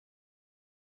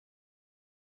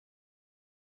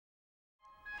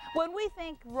When we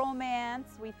think romance,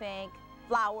 we think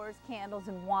flowers, candles,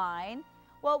 and wine.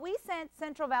 Well, we sent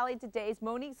Central Valley Today's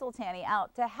Monique Soltani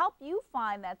out to help you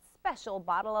find that special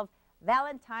bottle of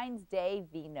Valentine's Day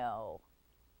vino.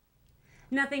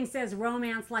 Nothing says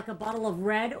romance like a bottle of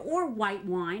red or white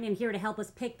wine, and here to help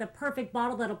us pick the perfect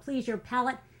bottle that'll please your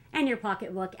palate and your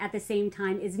pocketbook at the same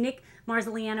time is Nick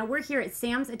Marzaliano. We're here at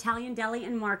Sam's Italian Deli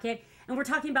and Market, and we're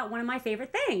talking about one of my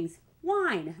favorite things,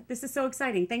 wine. This is so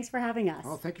exciting. Thanks for having us.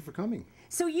 Oh, thank you for coming.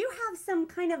 So you have some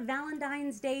kind of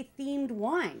Valentine's Day themed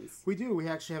wines. We do. We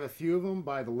actually have a few of them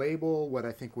by the label, what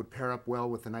I think would pair up well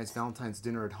with a nice Valentine's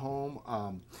dinner at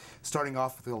home. Starting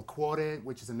off with Il Cuore,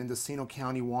 which is a Mendocino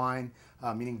County wine,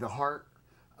 meaning the heart.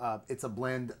 It's a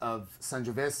blend of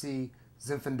Sangiovese,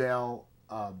 Zinfandel,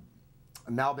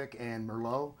 Malbec, and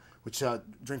Merlot, which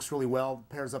drinks really well,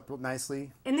 pairs up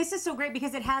nicely. And this is so great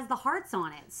because it has the hearts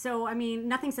on it. So, I mean,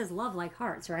 nothing says love like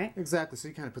hearts, right? Exactly. So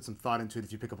you kind of put some thought into it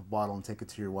if you pick up a bottle and take it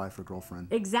to your wife or girlfriend.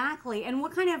 Exactly. And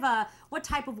what kind of what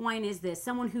type of wine is this?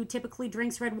 Someone who typically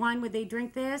drinks red wine, would they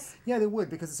drink this? Yeah, they would,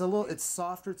 because it's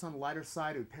softer, it's on the lighter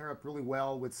side. It would pair up really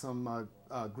well with some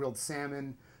grilled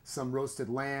salmon, some roasted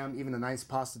lamb, even a nice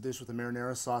pasta dish with a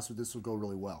marinara sauce. This would go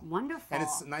really well. Wonderful. And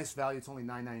it's a nice value. It's only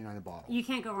 $9.99 a bottle. You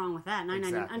can't go wrong with that. $9.99,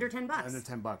 exactly. Under $10. Under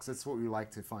 $10. That's what we like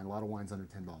to find. A lot of wines under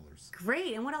 $10.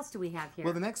 Great. And what else do we have here?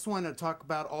 Well, the next one to talk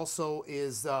about also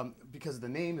is, because the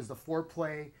name is the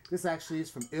Foreplay. This actually is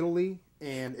from Italy,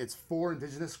 and it's 4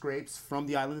 indigenous grapes from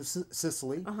the island of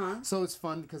Sicily. So it's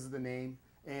fun because of the name.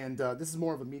 And this is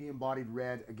more of a medium-bodied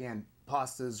red. Again,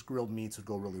 pastas, grilled meats would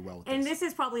go really well with this. And this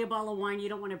is probably a bottle of wine you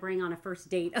don't want to bring on a first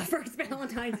date, a first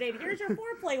Valentine's date. Here's your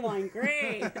foreplay wine.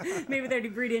 Great. Maybe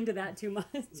they'd read into that too much.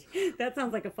 That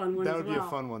sounds like a fun one as well. That would be a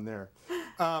fun one there.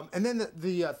 And then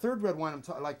the third red wine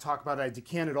I like to talk about, I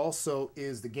decanted also,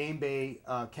 is the Game Bay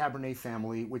Cabernet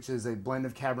family, which is a blend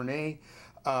of Cabernet.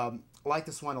 I like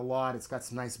this wine a lot. It's got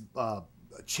some nice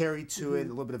cherry to it, a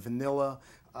little bit of vanilla.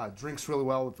 Drinks really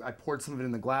well. I poured some of it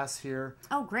in the glass here.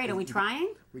 Oh, great. Are we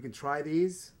trying? We can try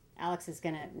these. Alex is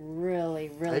going to really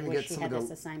wish she had this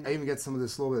assignment. I even get some of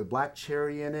this little bit of black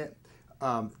cherry in it.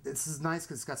 This is nice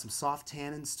because it's got some soft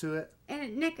tannins to it.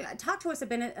 And Nick, talk to us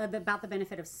about the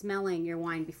benefit of smelling your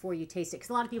wine before you taste it. Because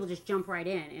a lot of people just jump right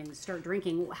in and start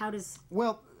drinking. How does...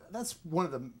 Well, that's one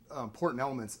of the important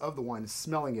elements of the wine, is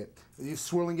smelling it. You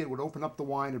swirling it would open up the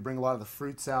wine and bring a lot of the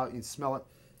fruits out. You smell it.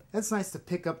 It's nice to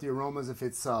pick up the aromas if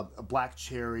it's a black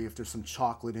cherry, if there's some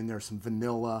chocolate in there, some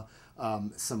vanilla,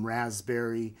 some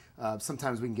raspberry.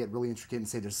 Sometimes we can get really intricate and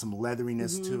say there's some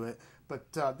leatheriness to it.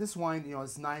 But this wine, you know,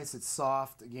 is nice, it's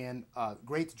soft, again,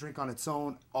 great to drink on its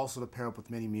own, also to pair up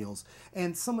with many meals.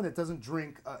 And someone that doesn't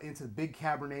drink into the big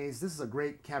Cabernets, this is a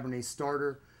great Cabernet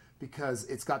starter, because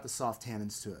it's got the soft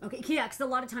tannins to it. Okay, yeah, because a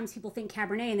lot of times people think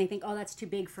Cabernet and they think, oh, that's too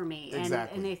big for me.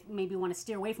 Exactly. And they maybe want to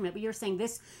steer away from it, but you're saying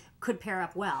this could pair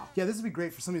up well. Yeah, this would be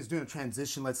great for somebody who's doing a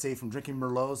transition, let's say, from drinking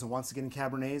Merlots and wants to get in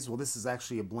Cabernets. Well, this is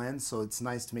actually a blend, so it's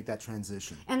nice to make that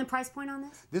transition. And the price point on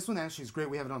this? This one actually is great.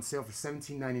 We have it on sale for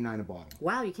 $17.99 a bottle.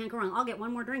 Wow, you can't go wrong. I'll get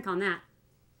one more drink on that.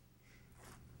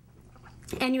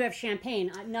 And you have champagne.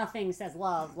 Nothing says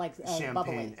love like champagne.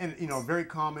 Bubbly. And, you know, very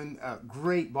common,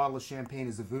 great bottle of champagne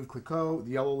is the Veuve Clicquot,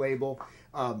 the yellow label.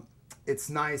 It's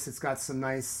nice. It's got some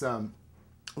nice, a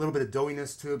little bit of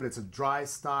doughiness to it, but it's a dry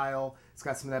style. It's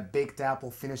got some of that baked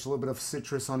apple finish, a little bit of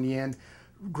citrus on the end.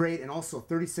 Great, and also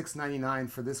 $36.99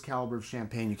 for this caliber of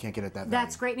champagne. You can't get at that value.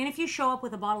 That's great. And if you show up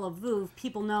with a bottle of Veuve,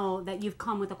 people know that you've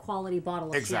come with a quality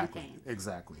bottle of champagne.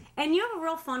 Exactly. And you have a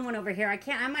real fun one over here.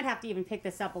 I might have to even pick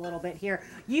this up a little bit here.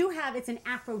 It's an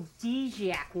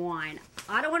aphrodisiac wine.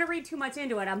 I don't want to read too much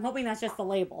into it. I'm hoping that's just the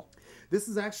label. This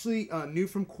is actually new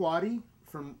from Quadi,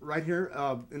 from right here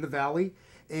in the valley,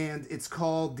 and it's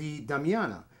called the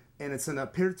Damiana. And it's an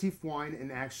aperitif wine,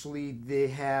 and actually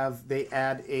they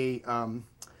add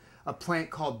a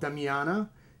plant called Damiana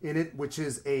in it, which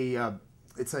is I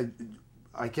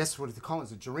guess what they call it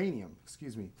is a geranium,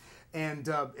 excuse me. And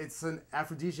it's an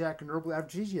aphrodisiac, an herbal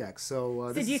aphrodisiac.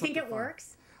 So do you think it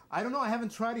works? I don't know. I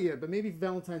haven't tried it yet, but maybe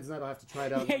Valentine's night I'll have to try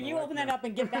it out. Yeah, you open that up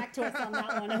and get back to us on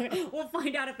that one. We'll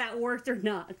find out if that worked or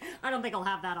not. I don't think I'll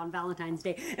have that on Valentine's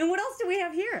Day. And what else do we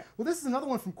have here? Well, this is another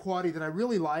one from Quadi that I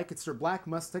really like. It's their black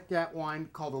muscat wine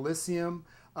called Elysium,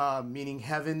 meaning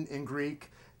heaven in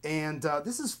Greek. And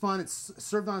this is fun. It's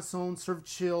served on its own, served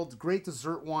chilled, great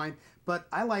dessert wine. But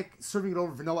I like serving it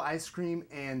over vanilla ice cream,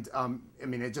 and I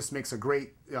mean, it just makes a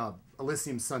great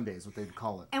Elysium sundae is what they'd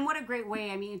call it. And what a great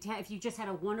way, I mean, if you just had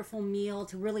a wonderful meal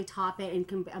to really top it and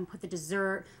can put the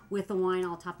dessert with the wine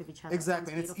all top of each other.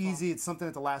 Exactly, and it's easy. It's something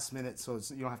at the last minute, so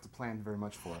you don't have to plan very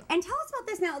much for it. And tell us about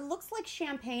this now. It looks like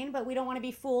champagne, but we don't want to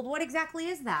be fooled. What exactly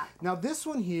is that? Now, this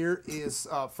one here is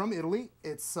from Italy.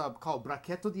 It's called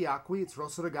Bracchetto di Acqui. It's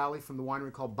Rosso Regali from the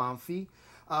winery called Banfi.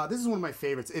 This is one of my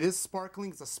favorites. It is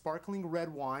sparkling. It's a sparkling red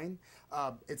wine.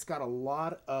 It's got a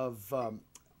lot of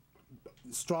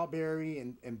strawberry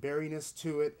and berryness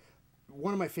to it.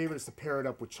 One of my favorites is to pair it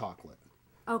up with chocolate.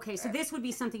 Okay, so this would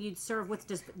be something you'd serve with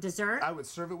dessert? I would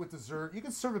serve it with dessert. You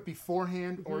can serve it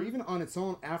beforehand or even on its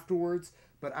own afterwards,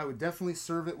 but I would definitely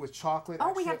serve it with chocolate. Oh,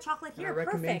 actually, we have chocolate here. I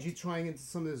recommend Perfect. you trying into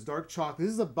some of this dark chocolate.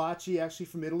 This is a bacci actually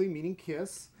from Italy, meaning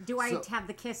kiss. Do I have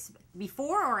the kiss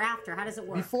before or after? How does it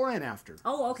work? Before and after.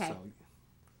 Oh, okay.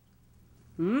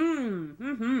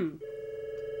 So,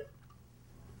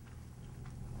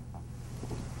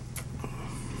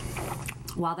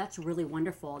 Wow, that's really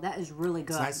wonderful. That is really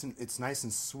good. It's nice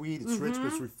and sweet. It's rich, but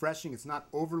it's refreshing. It's not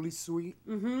overly sweet.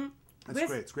 That's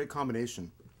great. It's a great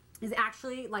combination. Is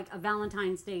actually like a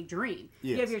Valentine's Day dream.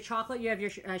 Yes. You have your chocolate, you have your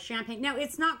champagne. Now,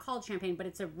 it's not called champagne, but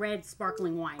it's a red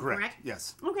sparkling wine, correct?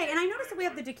 Yes. Okay, and I noticed that we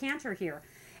have the decanter here.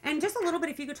 And just a little bit,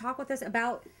 if you could talk with us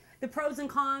about the pros and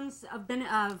cons of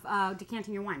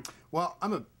decanting your wine. Well,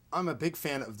 I'm a big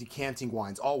fan of decanting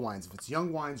wines, all wines. If it's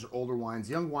young wines or older wines.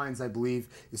 Young wines, I believe,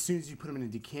 as soon as you put them in a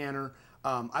decanter,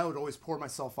 I would always pour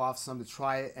myself off some to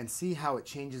try it and see how it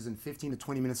changes in 15 to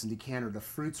 20 minutes in decanter. The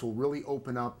fruits will really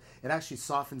open up. It actually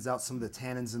softens out some of the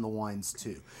tannins in the wines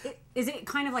too. Is it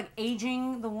kind of like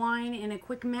aging the wine in a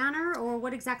quick manner, or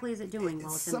what exactly is it doing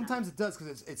while it's in there? Sometimes it does,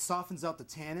 because it softens out the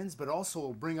tannins, but also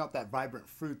will bring out that vibrant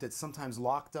fruit that's sometimes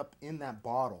locked up in that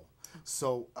bottle.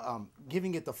 So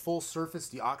giving it the full surface,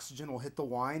 the oxygen will hit the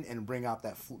wine and bring out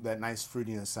that nice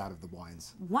fruitiness out of the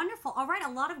wines. Wonderful. All right, a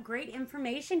lot of great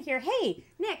information here. Hey,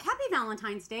 Nick, happy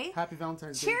Valentine's Day. Happy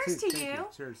Valentine's Day. Cheers to Thank you.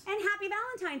 Cheers. And happy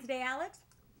Valentine's Day, Alex.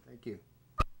 Thank you.